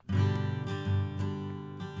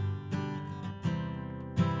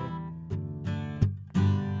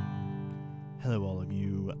Hello, all of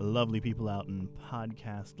you lovely people out in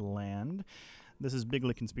podcast land. This is Big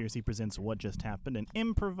Lit Conspiracy presents What Just Happened, an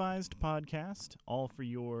improvised podcast, all for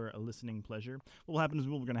your listening pleasure. What will happen is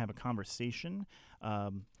we're going to have a conversation,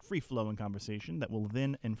 free-flowing conversation, that will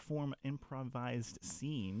then inform improvised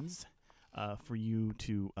scenes for you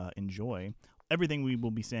to enjoy. Everything we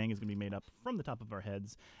will be saying is going to be made up from the top of our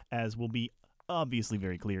heads, as will be obviously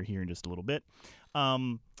very clear here in just a little bit.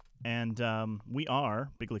 We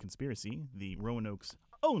are Big Lit Conspiracy, the Roanoke's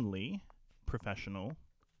only professional,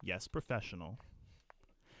 yes, professional.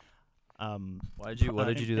 What did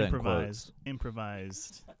you do that in quotes?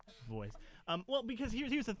 Improvised voice. Well, because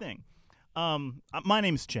here's the thing. My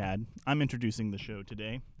name's Chad. I'm introducing the show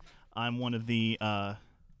today. I'm one of the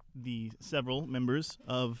several members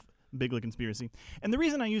of Big Lit Conspiracy, and the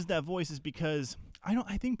reason I use that voice is because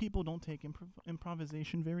I think people don't take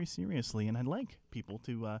improvisation very seriously, and I'd like people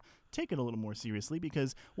to take it a little more seriously,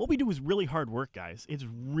 because what we do is really hard work, guys. It's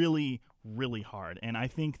really, really hard, and I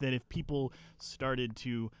think that if people started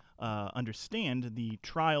to understand the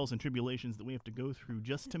trials and tribulations that we have to go through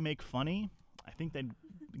just to make funny, I think they'd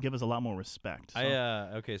give us a lot more respect. So.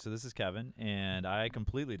 Okay, so this is Kevin, and I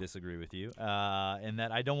completely disagree with you in that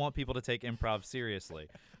I don't want people to take improv seriously,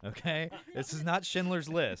 okay? This is not Schindler's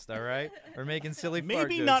List, all right? We're making silly fart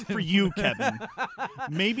Maybe jokes. not for you, Kevin.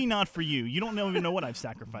 Maybe not for you. You don't even know what I've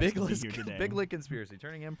sacrificed to be here today. Big Lit Conspiracy,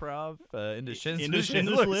 turning improv into Schindler's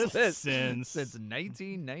List since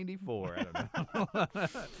 1994. I don't know.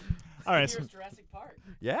 All right, so Jurassic Park.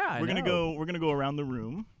 Yeah, we're gonna go around the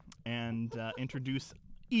room and introduce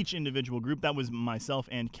each individual group. That was myself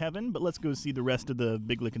and Kevin, but let's go see the rest of the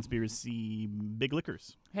Big Lit Conspiracy Big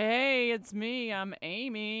Lickers. Hey, it's me. I'm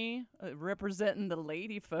Amy, representing the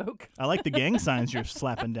lady folk. I like the gang signs you're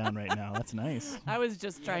slapping down right now. That's nice. I was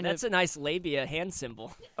just trying That's to. a nice labia hand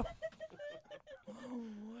symbol.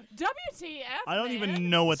 WTF? I don't man. even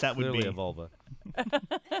know what that would Clearly be. a vulva.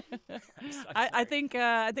 I think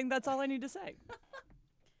that's all I need to say.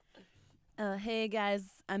 Hey guys,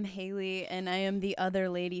 I'm Haley, and I am the other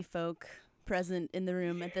lady folk present in the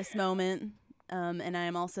room at this moment. And I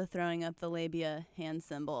am also throwing up the labia hand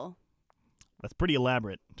symbol. That's pretty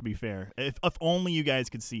elaborate, to be fair. If only you guys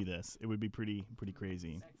could see this, it would be pretty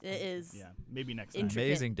crazy. It is. Yeah, maybe next time. Intricate.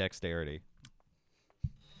 Amazing dexterity.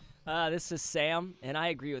 This is Sam, and I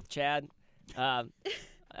agree with Chad. I've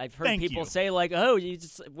heard Thank people you. say, like, oh, you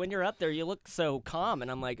just when you're up there, you look so calm. And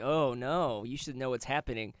I'm like, oh, no, you should know what's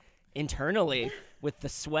happening internally with the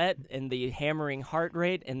sweat and the hammering heart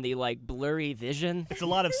rate and the, like, blurry vision. It's a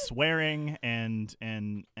lot of swearing and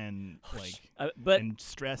But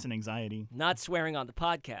stress and anxiety. not swearing on the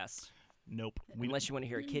podcast, Nope. unless you want to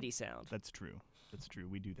hear a kitty sound. That's true.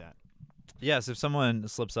 We do that. Yes, if someone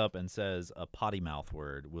slips up and says a potty mouth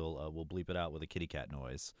word, we'll bleep it out with a kitty cat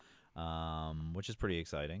noise, which is pretty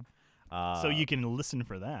exciting. So you can listen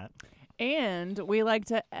for that. And we like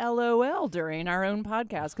to LOL during our own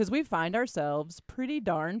podcast because we find ourselves pretty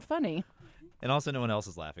darn funny. And also, no one else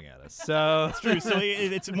is laughing at us. So It's true. So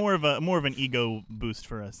it's more of an ego boost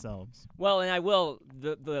for ourselves. Well, and I will,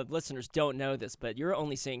 the listeners don't know this, but you're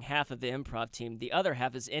only seeing half of the improv team. The other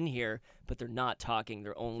half is in here, but they're not talking.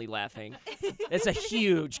 They're only laughing. It's a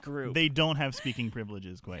huge group. They don't have speaking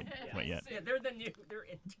privileges quite yet. Yeah, they're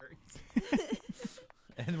interns.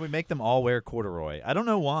 and we make them all wear corduroy. I don't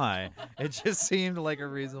know why. It just seemed like a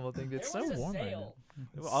reasonable thing. It's so warm right now.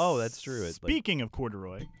 Oh, that's true. It's like, Speaking of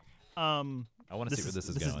corduroy, I want to see where this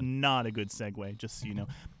is This is going. not a good segue, just so you know.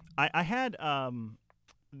 I had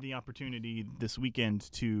the opportunity this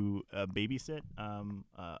weekend to babysit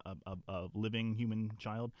a living human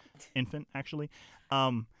child, infant actually,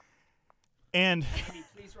 and Can you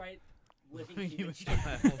please write living human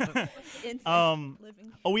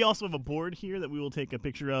we also have a board here that we will take a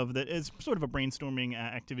picture of that is sort of a brainstorming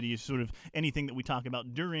activity, sort of anything that we talk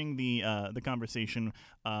about during the conversation.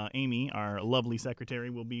 Amy, our lovely secretary,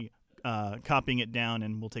 will be copying it down,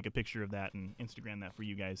 and we'll take a picture of that and Instagram that for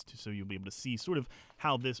you guys so you'll be able to see sort of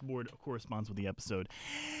how this board corresponds with the episode.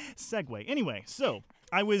 Segue. Anyway, so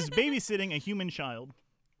I was babysitting a human child.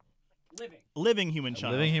 Living human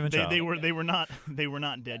child. Living human child. They were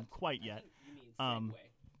not dead quite yet. You mean Segway,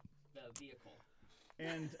 the vehicle.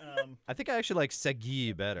 And I think I actually like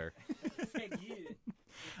Segi better.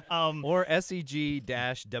 Segway. Or SEG-WAY.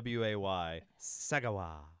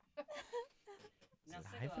 Sagawa.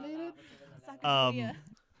 Hyphenated?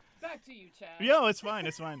 Back to you, Chad. Yo, it's fine.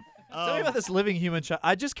 Tell me about this living human child.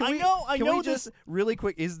 I Can know we just really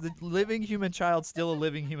quick? Is the living human child still a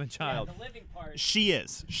living human child? The living part. She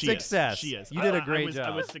is. Success. She is. You did a I great was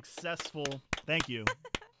job. I was successful. Thank you.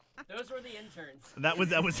 Those were the interns. That was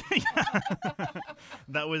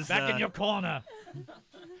that was Back in your corner.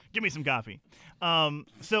 give me some coffee.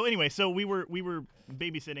 So anyway, so we were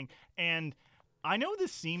babysitting, and I know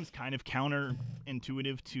this seems kind of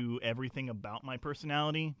counterintuitive to everything about my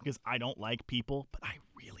personality because I don't like people, but I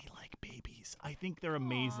really like babies. I think they're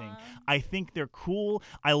amazing. Aw. I think they're cool.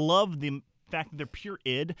 I love the fact that they're pure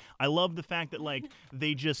id. I love the fact that like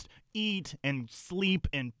they just eat and sleep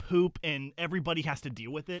and poop and everybody has to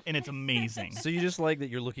deal with it, and it's amazing. So you just like that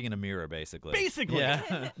you're looking in a mirror, basically. Basically,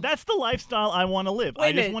 Yeah. that's the lifestyle I want to live. Wait a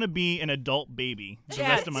I just minute. want to be an adult baby the Chad,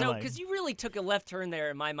 rest of my so life. because you really took a left turn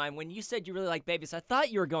there in my mind when you said you really like babies, I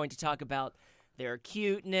thought you were going to talk about their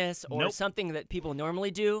cuteness or Nope. something that people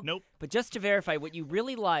normally do. Nope. But just to verify, what you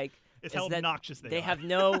really like It's is how that obnoxious they are. have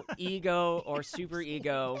no ego or super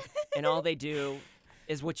ego, and all they do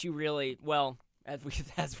is what you really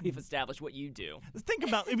as we've established what you do. Think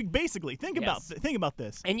about basically. Think Yes. about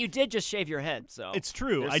this. And you did just shave your head, so It's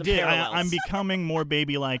true. there's I some did. parallels. I'm becoming more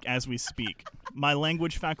baby-like as we speak. My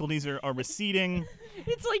language faculties are receding.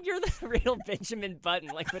 It's like you're the real Benjamin Button,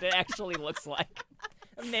 like what it actually looks like.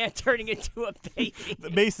 A man turning into a baby.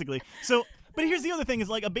 Basically. So, but here's the other thing: is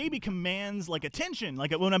like a baby commands like attention.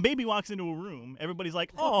 Like when a baby walks into a room, everybody's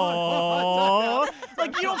like, "Oh!"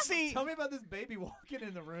 Like you don't see. Tell me about this baby walking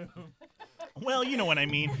in the room. Well, you know what I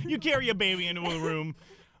mean. You carry a baby into a room.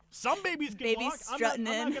 Some babies can Babies walk. I'm strutting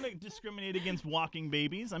not in. going to discriminate against walking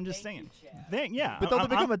babies. I'm just saying. Chad. Yeah. But don't I'm-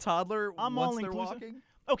 they become I'm- a toddler I'm once all they're inclusive. walking?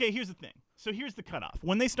 Okay, here's the thing. So here's the cutoff.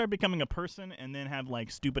 When they start becoming a person and then have like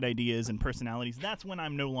stupid ideas and personalities, that's when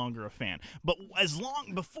I'm no longer a fan. But as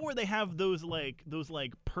long before they have those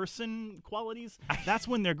person qualities, that's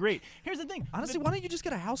when they're great. Here's the thing. Honestly, why don't you just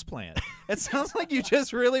get a houseplant? It sounds like you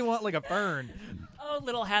just really want like a fern. Oh,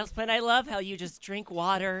 little houseplant, I love how you just drink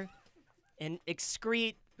water and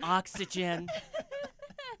excrete oxygen.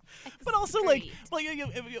 But also, like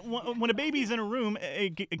when a baby's in a room,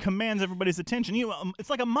 it commands everybody's attention. It's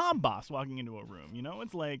like a mob boss walking into a room. You know,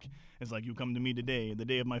 it's like you come to me today, the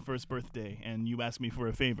day of my first birthday, and you ask me for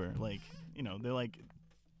a favor. Like, you know, they're like.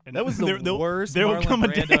 And That was the worst there will Marlon come a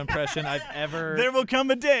Brando day. impression I've ever. There will come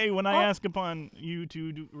a day when I ask upon you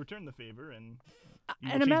to return the favor, and you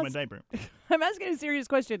will And I'm change my ask- diaper. I'm asking a serious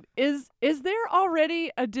question. Is there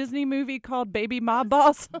already a Disney movie called Baby Mob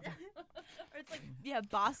Boss? Or it's like, yeah,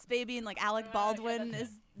 Boss Baby and like Alec Baldwin is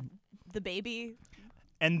the baby.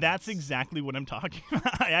 And that's exactly what I'm talking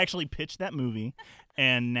about. I actually pitched that movie,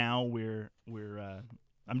 and now we're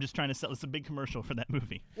I'm just trying to sell. It's a big commercial for that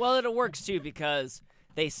movie. Well, it works too because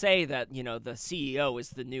they say that, you know, the CEO is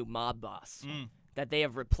the new mob boss, that they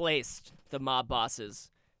have replaced the mob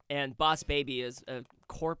bosses, and Boss Baby is a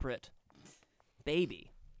corporate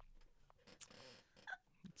baby.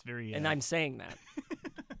 It's very. And I'm saying that.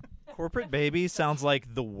 Corporate Baby sounds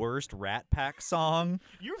like the worst Rat Pack song.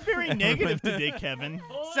 You're very negative today, Kevin.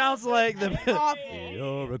 Sounds like the. Awful.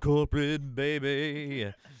 You're a corporate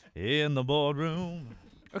baby in the boardroom.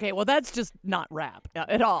 Okay, well that's just not rap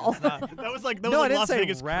at all. That was like No, I didn't Las say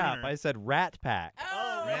Vegas rap. crooner. I said Rat Pack.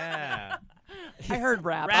 Oh, Yeah. I heard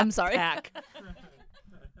rap. Rap I'm sorry. Pack.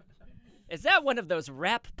 Is that one of those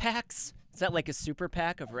rap packs? Is that like a super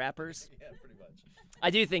pack of rappers? Yeah, pretty much. I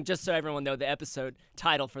do think, just so everyone know, the episode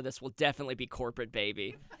title for this will definitely be Corporate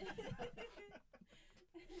Baby.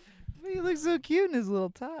 He looks so cute in his little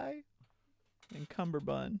tie and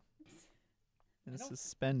cummerbund and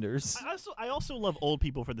suspenders. I also love old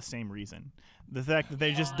people for the same reason. The fact that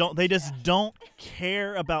they just don't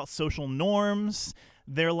care about social norms.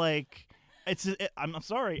 They're like, I'm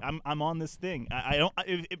sorry. I'm on this thing. I don't.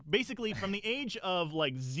 Basically, from the age of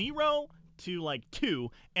like 0 to like 2,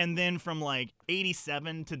 and then from like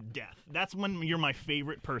 87 to death. That's when you're my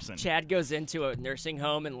favorite person. Chad goes into a nursing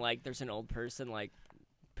home and like there's an old person like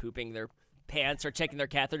pooping their pants or checking their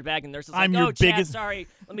catheter bag, and the nurse is like, I'm "Oh, your Chad, biggest- sorry,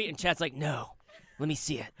 let me." And Chad's like, "No, let me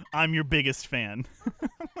see it." I'm your biggest fan.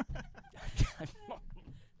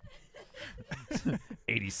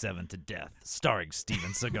 87 to Death, starring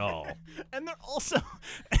Steven Seagal. And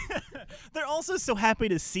they're also so happy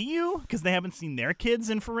to see you because they haven't seen their kids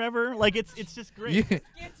in forever. Like it's just great.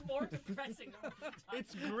 It's more depressing.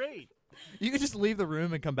 It's great. You could just leave the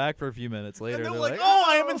room and come back for a few minutes later. And they're They're like, "Oh,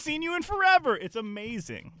 I haven't seen you in forever." It's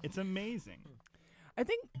amazing. It's amazing. I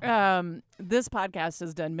think this podcast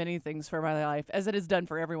has done many things for my life, as it has done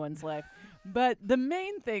for everyone's life. But the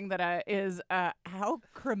main thing that is how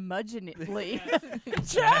curmudgeonly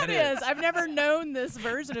Chad is. I've never known this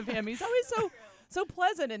version of him. He's always so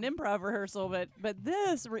pleasant in improv rehearsal, but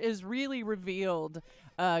this is really revealed.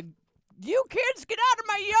 You kids, get out of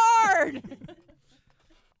my yard!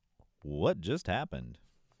 What just happened?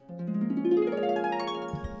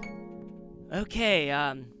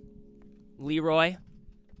 Okay, Leroy,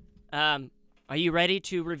 are you ready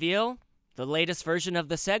to reveal the latest version of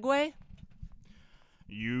the Segway?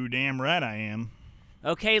 You damn right I am.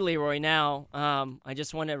 Okay, Leroy, now, I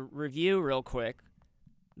just want to review real quick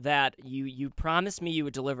that you promised me you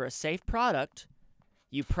would deliver a safe product,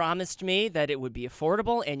 you promised me that it would be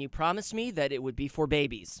affordable, and you promised me that it would be for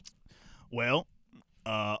babies. Well,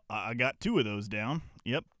 I got 2 of those down.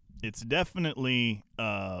 Yep. It's definitely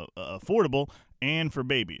affordable and for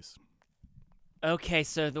babies. Okay,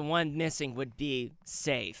 so the one missing would be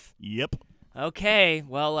safe. Yep. Okay,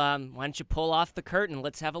 well, why don't you pull off the curtain?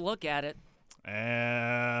 Let's have a look at it. Can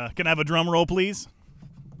I have a drum roll, please?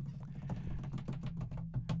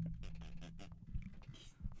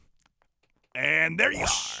 And there you are.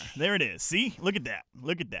 There it is. See? Look at that.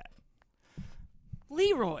 Look at that.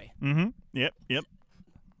 Leroy, Mm-hmm. Yep.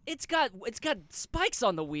 it's got spikes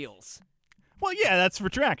on the wheels. Well, yeah, that's for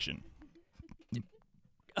traction.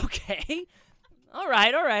 Okay. All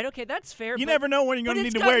right. Okay, that's fair. You but never know when you're but going to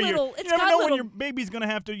it's need to got wear little- your. it's You never got know when little- your baby's going to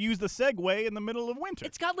have to use the Segway in the middle of winter.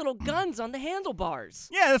 It's got little guns on the handlebars.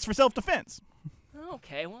 Yeah, that's for self-defense.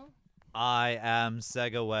 Okay, well. I am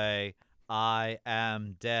Segway. I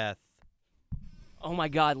am death. Oh my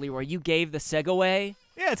God, Leroy, you gave the Segway?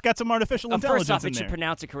 Yeah, it's got some artificial intelligence First off, in it should there.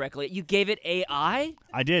 pronounce it correctly. You gave it AI?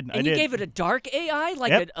 I did. And you gave it a dark AI?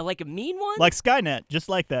 Like Yep. like a mean one? Like Skynet, just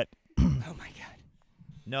like that. Oh my God.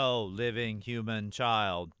 No living human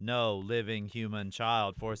child. No living human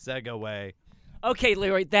child for Segway. Okay,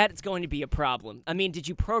 Leroy, that's going to be a problem. I mean, did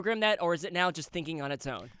you program that, or is it now just thinking on its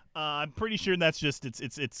own? I'm pretty sure that's just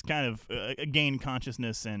it's kind of gained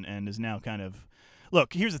consciousness and is now kind of.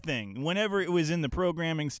 Look, here's the thing. Whenever it was in the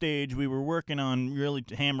programming stage, we were working on really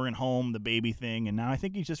hammering home the baby thing, and now I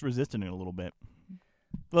think he's just resisting it a little bit.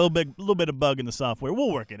 A little bit of bug in the software.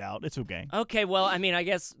 We'll work it out. It's okay. Okay, well, I mean, I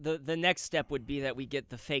guess the next step would be that we get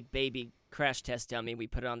the fake baby crash test dummy, we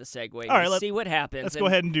put it on the Segway, All right, and see what happens. Let's and go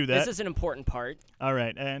ahead and do that. This is an important part. All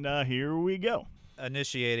right, and here we go.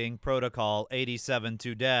 Initiating protocol 87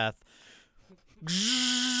 to death.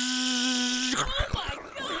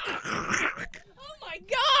 Oh my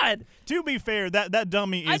God! To be fair, that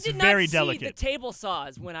dummy I is did very not see delicate. the table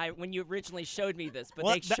saws when you originally showed me this, but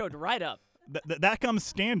Well, they that- showed right up. That comes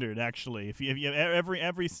standard, actually. If you every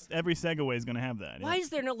Segway is going to have that. Why is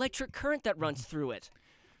there an electric current that runs through it?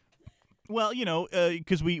 Well,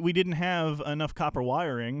 because we didn't have enough copper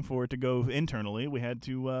wiring for it to go internally. We had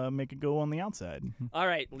to make it go on the outside. All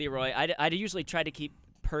right, Leroy. I'd usually try to keep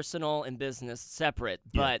personal and business separate,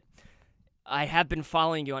 Yeah. but I have been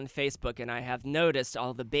following you on Facebook, and I have noticed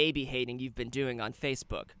all the baby hating you've been doing on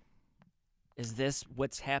Facebook. Is this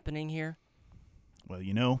what's happening here? Well,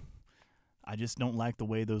 I just don't like the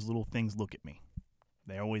way those little things look at me.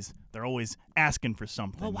 They're always asking for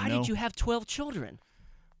something. Well, why did you have 12 children?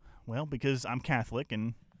 Well, because I'm Catholic,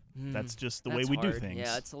 and that's just the way That's we do hard. things.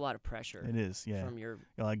 Yeah, it's a lot of pressure It is. Yeah. from your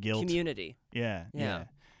A lot of guilt. community. Yeah. Yeah.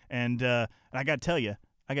 And I gotta tell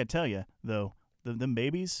you, though, them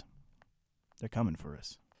babies, they're coming for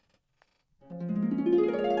us.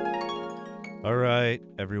 All right,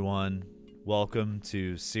 everyone. Welcome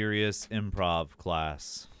to Serious Improv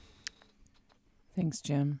class. Thanks,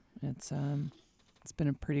 Jim. It's been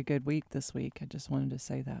a pretty good week this week. I just wanted to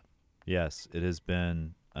say that. Yes, it has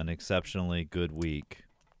been an exceptionally good week.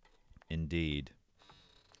 Indeed.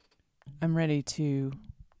 I'm ready to,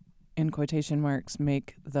 in quotation marks,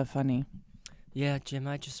 make the funny. Yeah, Jim,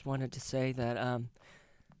 I just wanted to say that,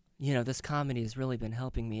 this comedy has really been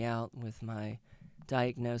helping me out with my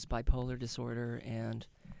diagnosed bipolar disorder, and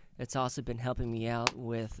it's also been helping me out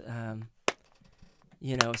with,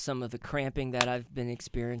 some of the cramping that I've been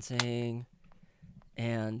experiencing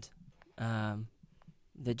and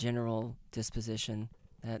the general disposition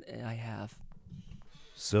that I have.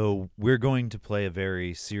 So we're going to play a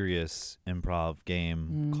very serious improv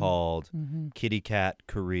game called Kitty Cat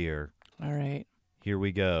Career. All right. Here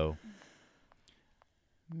we go.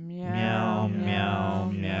 Meow, meow,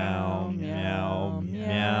 meow, meow,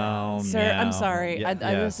 meow, Sir, I'm meow. sorry. Yeah, This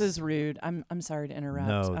yes. is rude. I'm sorry to interrupt.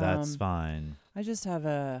 No, that's fine. I just have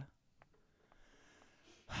a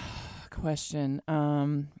question.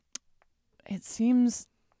 It seems.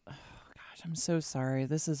 Oh, gosh, I'm so sorry.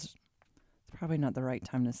 This is probably not the right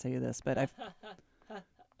time to say this, but I've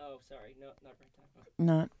Oh, sorry. No, not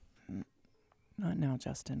right time. not now,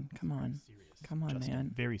 Justin. Come on. Come on, Justin,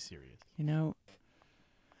 man. Very serious.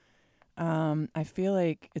 I feel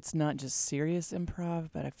like it's not just serious improv,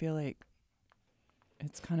 but I feel like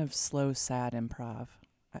it's kind of slow, sad improv.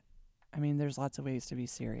 I mean, there's lots of ways to be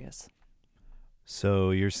serious.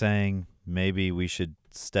 So you're saying maybe we should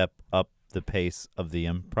step up the pace of the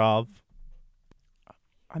improv?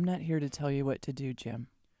 I'm not here to tell you what to do, Jim.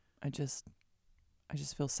 I just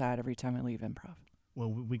feel sad every time I leave improv. Well,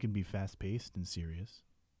 we can be fast-paced and serious.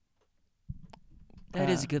 That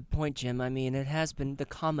is a good point, Jim. I mean, the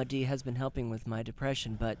comedy has been helping with my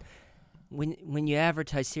depression, but when you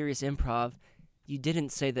advertise serious improv, you didn't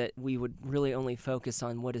say that we would really only focus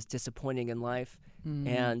on what is disappointing in life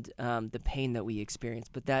and the pain that we experience,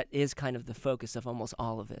 but that is kind of the focus of almost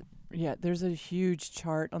all of it. Yeah, there's a huge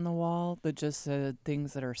chart on the wall that just said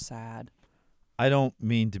things that are sad. I don't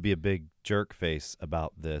mean to be a big jerk face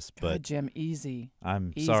about this, God, but Jim, easy.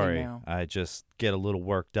 I'm Easy sorry. now. I just get a little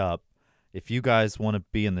worked up. If you guys want to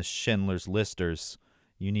be in the Schindler's Listers,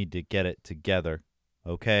 you need to get it together,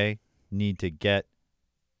 okay? Need to get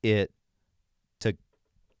it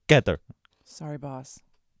together. Sorry, boss.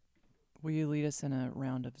 Will you lead us in a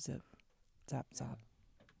round of zap, zap?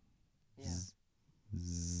 Yeah.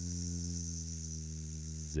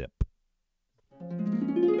 Zip.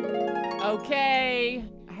 Okay.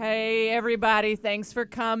 Hey, everybody. Thanks for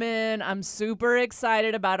coming. I'm super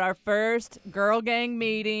excited about our first girl gang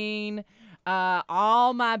meeting.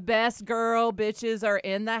 All my best girl bitches are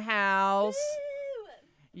in the house.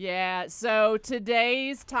 Yeah, so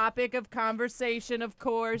today's topic of conversation, of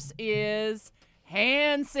course, is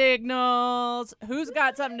hand signals. Who's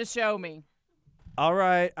got something to show me? All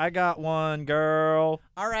right, I got one, girl.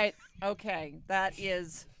 All right. Okay. That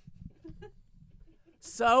is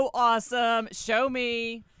so awesome. Show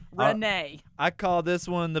me, Renee. I call this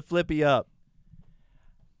one the flippy up.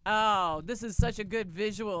 Oh, this is such a good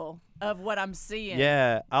visual of what I'm seeing.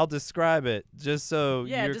 Yeah, I'll describe it just so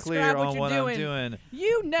Yeah, you're describe clear what on you're what doing. I'm doing.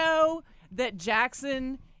 You know that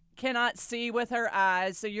Jackson cannot see with her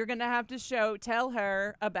eyes, so you're gonna have to tell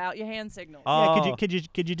her about your hand signals. Yeah, could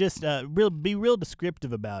you just be real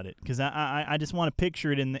descriptive about it? Because I just want to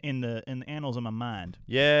picture it in the annals of my mind.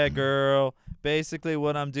 Yeah, girl. Basically,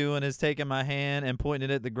 what I'm doing is taking my hand and pointing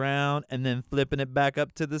it at the ground and then flipping it back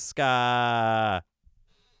up to the sky.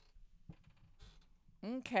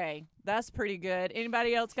 Okay, that's pretty good.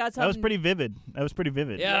 Anybody else got something? That was pretty vivid.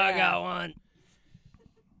 Yeah, I Yeah. got one.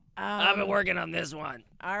 I've been working on this one.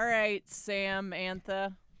 All right, Sam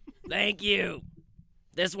Antha. Thank you.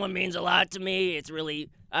 This one means a lot to me.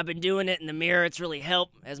 I've been doing it in the mirror. It's really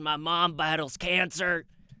helped as my mom battles cancer.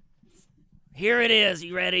 Here it is.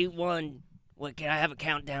 You ready? One. What? Can I have a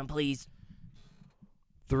countdown, please?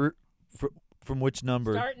 From which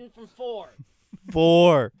number? Starting from 4.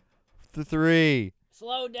 4, 3,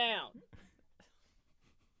 Slow down.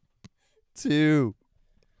 2.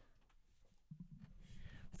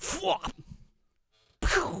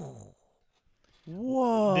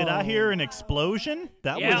 Whoa. Did I hear an explosion?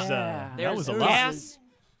 That Yeah. was Yeah. that was a There's lot. gas,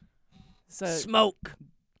 So smoke.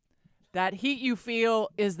 that heat you feel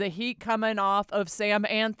is the heat coming off of Sam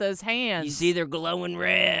Antha's hands. You see they're glowing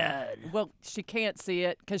red. Well, she can't see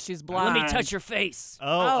it because she's Let blind. me touch your face.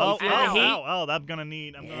 Oh, feel the heat? ow! I'm gonna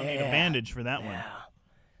need a Yeah. bandage for that one. Yeah.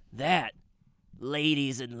 That,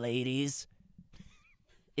 ladies and ladies,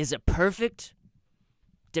 is a perfect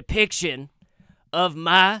depiction of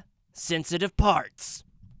my sensitive parts.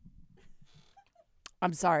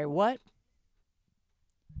 I'm sorry, what?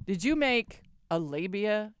 Did you make a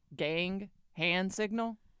labia gang hand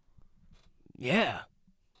signal? Yeah.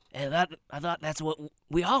 And I thought that's what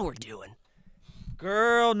we all were doing.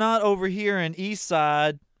 Girl, not over here in East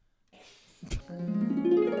Side.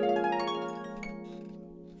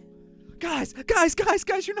 Guys,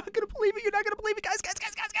 you're not gonna believe it. Guys.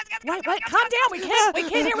 What? Calm down. We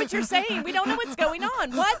can't hear what you're saying. We don't know what's going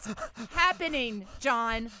on. What's happening,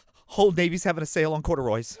 John? Whole Navy's having a sale on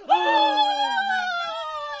corduroys.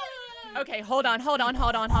 Okay, hold on.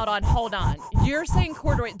 You're saying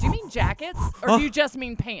corduroy. Do you mean jackets or do you just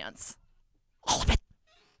mean pants? All of it.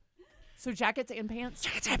 So jackets and pants?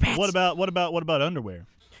 Jackets and pants. What about underwear?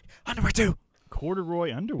 Underwear too.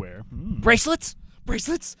 Corduroy underwear. Bracelets?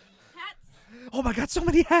 Bracelets. Oh my God, so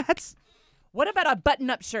many hats. What about a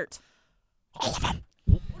button-up shirt? All of them.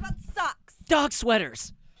 What about socks? Dog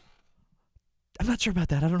sweaters. I'm not sure about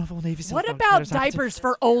that. I don't know if Old Navy sells What dog about sweaters. I have to- diapers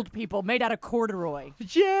for old people made out of corduroy?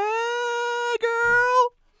 Yeah,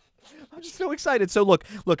 girl. I'm just so excited. So look,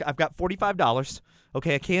 I've got $45.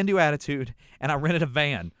 Okay, a can-do attitude, and I rented a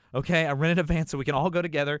van. Okay, I rented a van so we can all go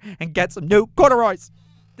together and get some new corduroys.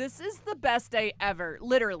 This is the best day ever.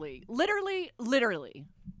 Literally.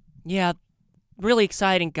 Yeah, really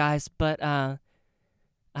exciting, guys, but I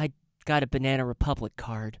got a Banana Republic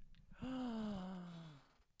card.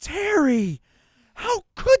 Terry, how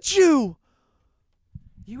could you?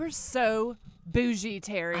 You are so bougie,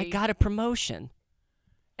 Terry. I got a promotion.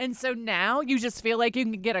 And so now you just feel like you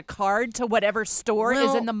can get a card to whatever store is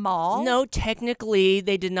Well, in the mall? No, technically,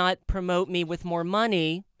 they did not promote me with more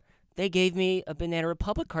money. They gave me a Banana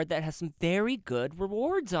Republic card that has some very good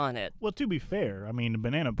rewards on it. Well, to be fair, I mean,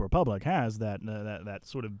 Banana Republic has that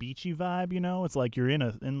sort of beachy vibe. It's like you're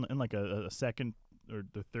in like a second or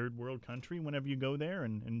the third world country whenever you go there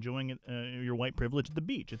and enjoying it, your white privilege at the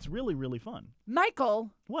beach. It's really, really fun. Michael,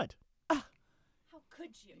 What?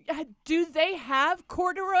 could you? Do they have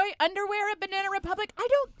corduroy underwear at Banana Republic? I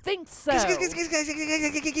don't think so. I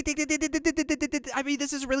mean,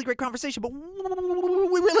 this is a really great conversation, but we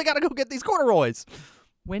really got to go get these corduroys.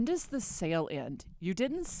 When does the sale end? You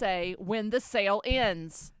didn't say when the sale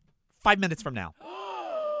ends. 5 minutes from now.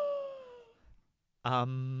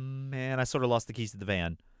 Man, I sort of lost the keys to the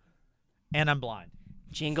van. And I'm blind.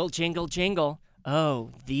 Jingle, jingle, jingle. Oh,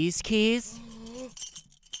 these keys?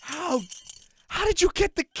 How did you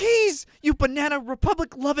get the keys, you Banana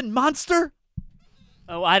Republic loving monster?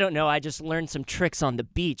 Oh, I don't know. I just learned some tricks on the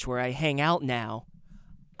beach where I hang out now.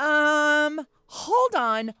 Hold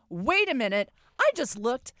on. Wait a minute. I just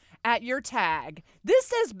looked at your tag. This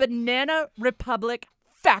says Banana Republic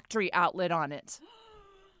Factory Outlet on it.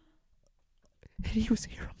 And he was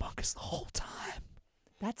here among us the whole time.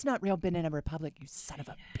 That's not real Banana Republic, you son of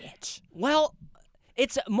a bitch. Well,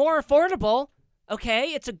 it's more affordable,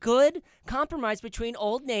 okay? It's a good compromise between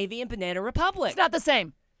Old Navy and Banana Republic. It's not the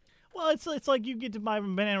same. Well, it's like you get to buy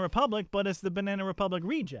from Banana Republic, but it's the Banana Republic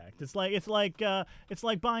reject. It's like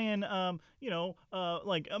buying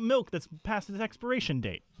like a milk that's past its expiration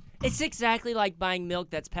date. It's exactly like buying milk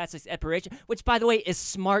that's past its expiration, which, by the way, is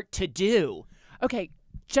smart to do. Okay,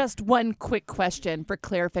 just one quick question for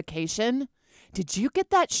clarification. Did you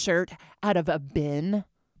get that shirt out of a bin?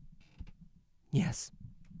 Yes.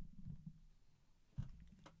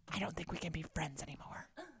 I don't think we can be friends anymore.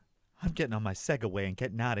 I'm getting on my Segway and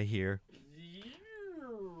getting out of here.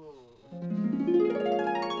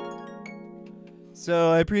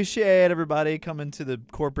 So I appreciate everybody coming to the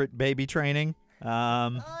corporate baby training. Aw,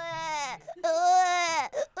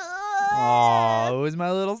 who's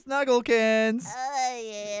my little Snugglekins?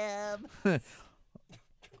 I am.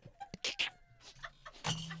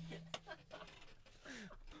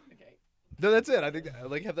 No, that's it. I think I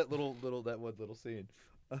like have that little scene.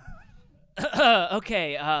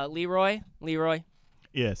 Okay, Leroy.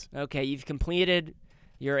 Yes. Okay, you've completed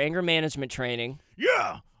your anger management training.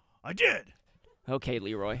 Yeah, I did. Okay,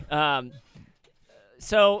 Leroy.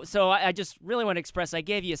 So I just really want to express I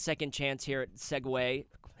gave you a second chance here at Segway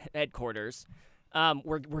headquarters.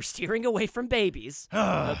 We're steering away from babies.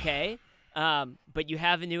 Okay. But you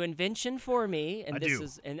have a new invention for me, and I this do.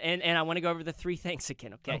 is and I want to go over the three things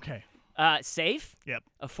again. Okay. Okay. Safe. Yep.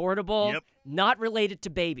 Affordable. Yep. Not related to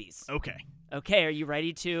babies. Okay. Okay. Are you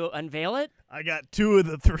ready to unveil it? I got 2 of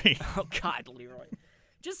the 3. Oh God, Leroy.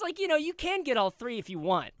 Just like you can get all 3 if you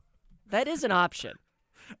want. That is an option.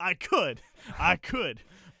 I could,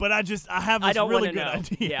 but I have this I don't really want to good know.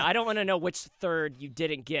 idea. Yeah, I don't want to know which third you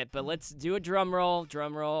didn't get, but let's do a drum roll.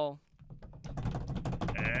 Drum roll.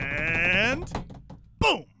 And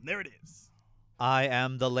boom, there it is. I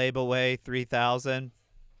am the Labelway 3000.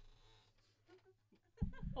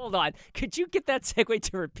 Hold on. Could you get that segue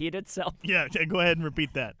to repeat itself? Yeah, okay, go ahead and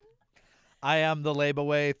repeat that. I am the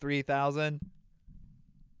Labelway 3000.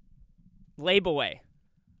 Labelway.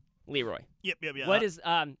 Leroy. Yep. What is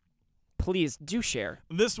please do share.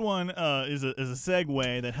 This one is a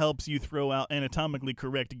segue that helps you throw out anatomically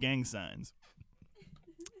correct gang signs.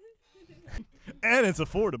 And it's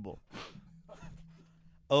affordable.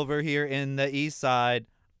 Over here in the east side,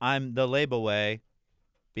 I'm the Labelway.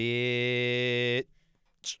 Bitch.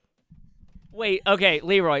 Wait, okay,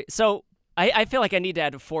 Leroy. So I feel like I need to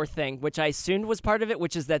add a fourth thing, which I assumed was part of it,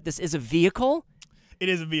 which is that this is a vehicle. It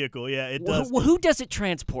is a vehicle, yeah, it does. Who does it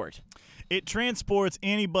transport? It transports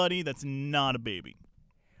anybody that's not a baby.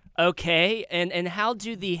 Okay, and how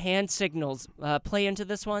do the hand signals play into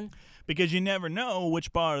this one? Because you never know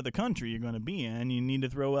which part of the country you're going to be in. You need to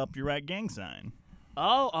throw up your right gang sign.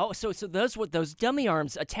 Oh, so those what those dummy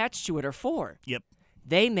arms attached to it are for? Yep.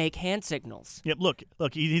 They make hand signals. Yep, look,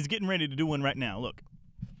 he's getting ready to do one right now. Look.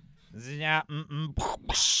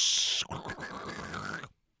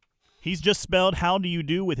 He's just spelled how do you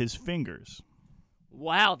do with his fingers.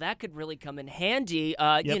 Wow, that could really come in handy,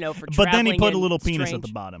 Yep. for But then he traveling put a in little penis at strange-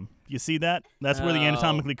 the bottom. You see that? That's where the Oh.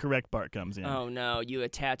 anatomically correct part comes in. Oh no, you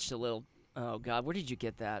attached a little. Oh God, where did you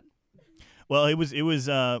get that? Well, it was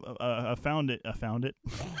I found it.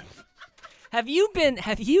 Have you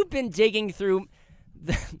been digging through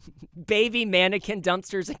the baby mannequin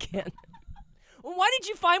dumpsters again? Why did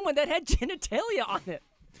you find one that had genitalia on it?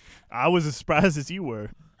 I was as surprised as you were.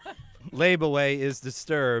 Labaway is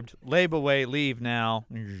disturbed. Labaway, leave now.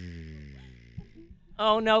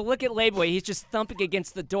 Oh no, look at Labaway. He's just thumping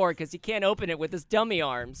against the door because he can't open it with his dummy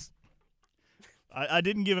arms. I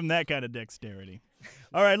didn't give him that kind of dexterity.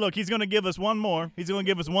 All right, look, he's going to give us one more. He's going to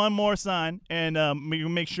give us one more sign, and we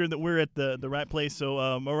can make sure that we're at the right place. So,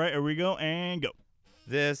 all right, here we go, and go.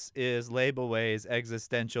 This is Labaway's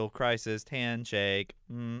existential crisis handshake.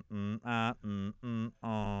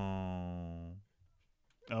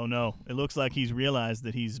 Oh, no. It looks like he's realized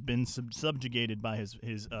that he's been subjugated by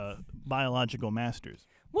his biological masters.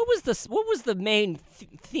 What was the main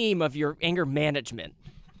theme of your anger management?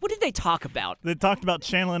 What did they talk about? They talked about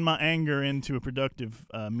channeling my anger into a productive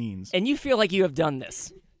means. And you feel like you have done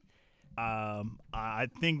this? I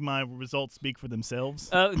think my results speak for themselves.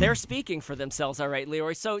 They're speaking for themselves, all right,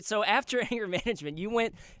 Leroy. So after anger management, you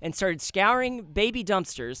went and started scouring baby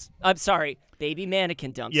dumpsters. I'm sorry, baby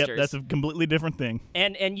mannequin dumpsters. Yep, that's a completely different thing.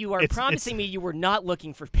 And you are promising me you were not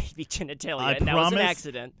looking for baby genitalia, and that was an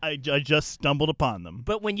accident. I just stumbled upon them.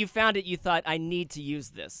 But when you found it, you thought, I need to use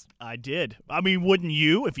this. I did. I mean, wouldn't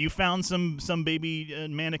you? If you found some baby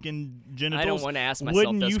mannequin genitals, I don't want to ask myself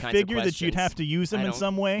wouldn't those you kinds figure of that you'd questions. have to use them in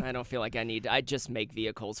some way? I don't feel like I need. I just make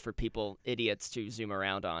vehicles for idiots to zoom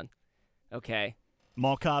around on. Okay.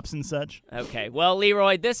 Mall cops and such. Okay. Well,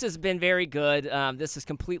 Leroy, this has been very good. This is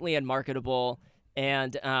completely unmarketable.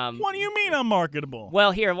 And What do you mean unmarketable?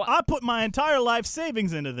 well, here I put my entire life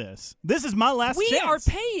savings into this. This is my last we chance. are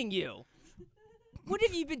paying you. What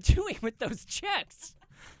have you been doing with those checks,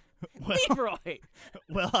 well, Leroy?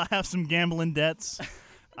 well, I have some gambling debts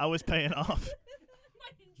I was paying off. Why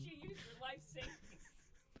didn't you use your life savings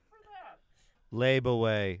for that?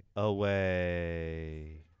 Labaway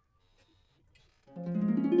away.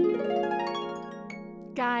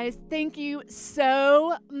 Guys, thank you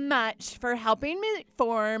so much for helping me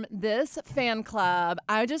form this fan club.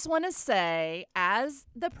 I just want to say, as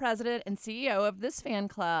the president and CEO of this fan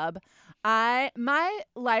club, my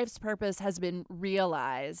life's purpose has been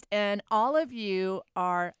realized, and all of you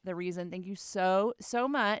are the reason. Thank you so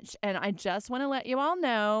much. And I just want to let you all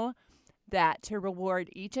know that to reward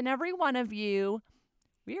each and every one of you,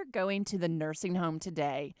 we are going to the nursing home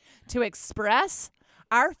today to express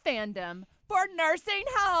our fandom for nursing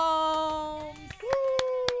homes.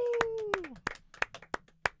 Woo!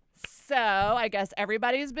 So I guess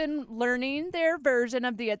everybody's been learning their version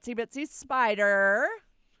of the Itsy Bitsy Spider.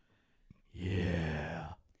 Yeah.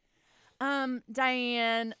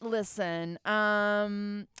 Diane, listen,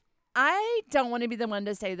 I don't want to be the one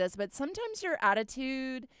to say this, but sometimes your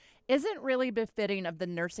attitude isn't really befitting of the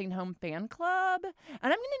nursing home fan club, and I'm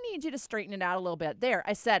going to need you to straighten it out a little bit. There,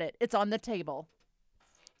 I said it. It's on the table.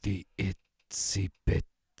 The itsy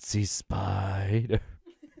bitsy spider.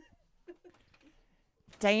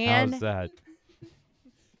 Diane, How's that?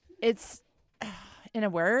 it's, in a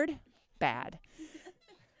word, bad.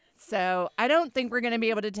 So I don't think we're going to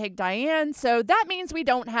be able to take Diane, so that means we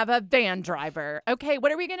don't have a van driver. Okay,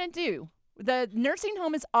 what are we going to do? The nursing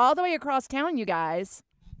home is all the way across town, you guys.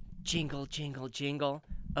 Jingle, jingle, jingle.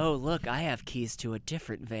 Oh, look, I have keys to a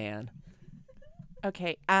different van.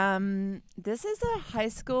 Okay, this is a high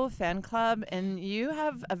school fan club, and you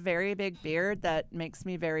have a very big beard that makes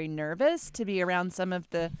me very nervous to be around some of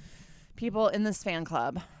the people in this fan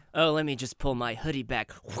club. Oh, let me just pull my hoodie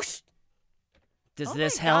back. Whoosh. Does Oh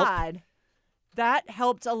this my help? God. That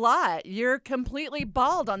helped a lot. You're completely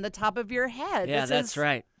bald on the top of your head. Yeah, This that's is-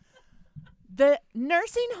 right. The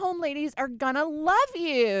nursing home ladies are gonna love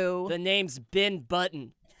you. The name's Ben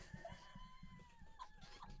Button.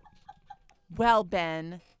 Well,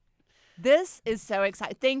 Ben, this is so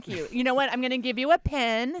exciting. Thank you. You know what? I'm gonna give you a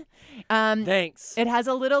pen. Thanks. It has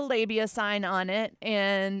a little labia sign on it,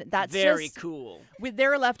 and that's Very just cool.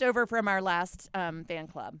 they're left over from our last fan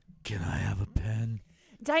club. Can I have a pen?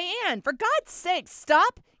 Diane, for God's sake,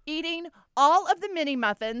 stop eating all of the mini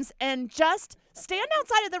muffins and just stand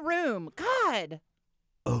outside of the room. God.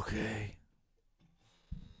 Okay.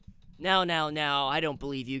 Now, I don't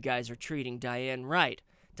believe you guys are treating Diane right.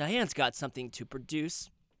 Diane's got something to produce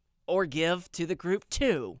or give to the group,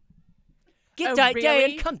 too. Get Oh, Diane,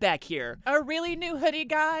 really? come back here. A really new hoodie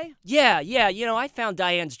guy? Yeah, you know, I found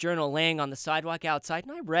Diane's journal laying on the sidewalk outside,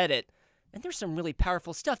 and I read it. And there's some really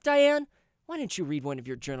powerful stuff. Diane, why don't you read one of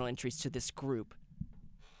your journal entries to this group?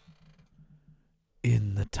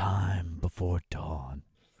 In the time before dawn,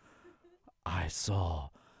 I saw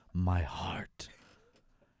my heart.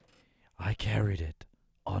 I carried it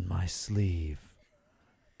on my sleeve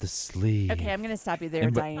the sleeve. Okay, I'm gonna stop you there,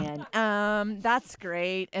 And Diane. That's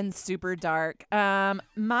great and super dark.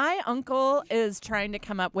 My uncle is trying to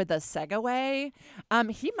come up with a Segway.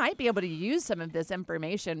 He might be able to use some of this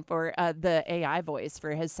information for the AI voice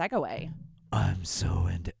for his Segway. I'm so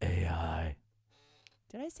into AI.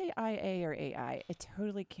 Did I say IA or AI? I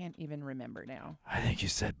totally can't even remember now. I think you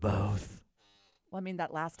said both. Well, I mean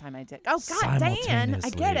that last time I did. Oh God, Diane, I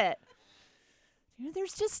get Simultaneously. it. You know,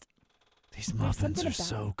 there's just These muffins something are about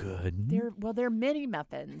so good. they're mini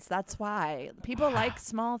muffins. That's why people like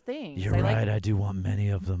small things. You're They right. Like, I do want many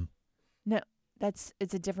of them. no, it's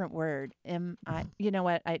a different word. You know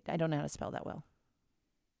what? I don't know how to spell that well.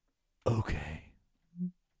 Okay.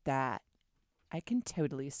 That I can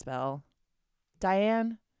totally spell.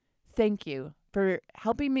 Diane, thank you for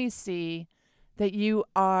helping me see that you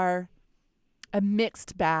are a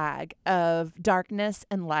mixed bag of darkness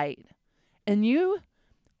and light. And you,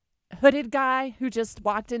 hooded guy who just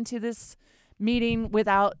walked into this meeting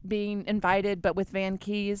without being invited, but with Van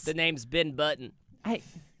Keys. The name's Ben Button.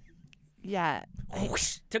 Yeah,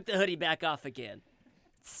 Whoosh, took the hoodie back off again.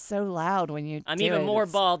 it's so loud when you I'm do even it. more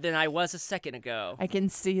It's- bald than I was a second ago. I can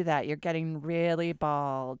see that. You're getting really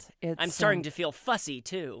bald. I'm starting to feel fussy,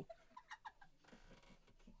 too.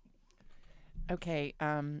 Okay,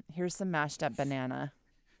 here's some mashed up banana.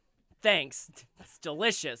 Thanks. It's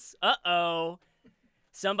delicious. Uh-oh.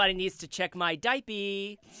 Somebody needs to check my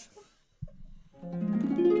diaper.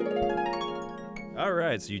 All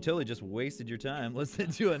right, so you totally just wasted your time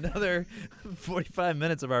listening to another 45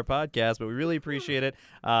 minutes of our podcast, but we really appreciate it.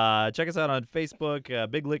 Check us out on Facebook,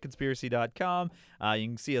 biglitconspiracy.com. You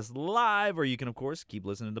can see us live, or you can, of course, keep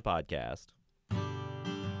listening to the podcast.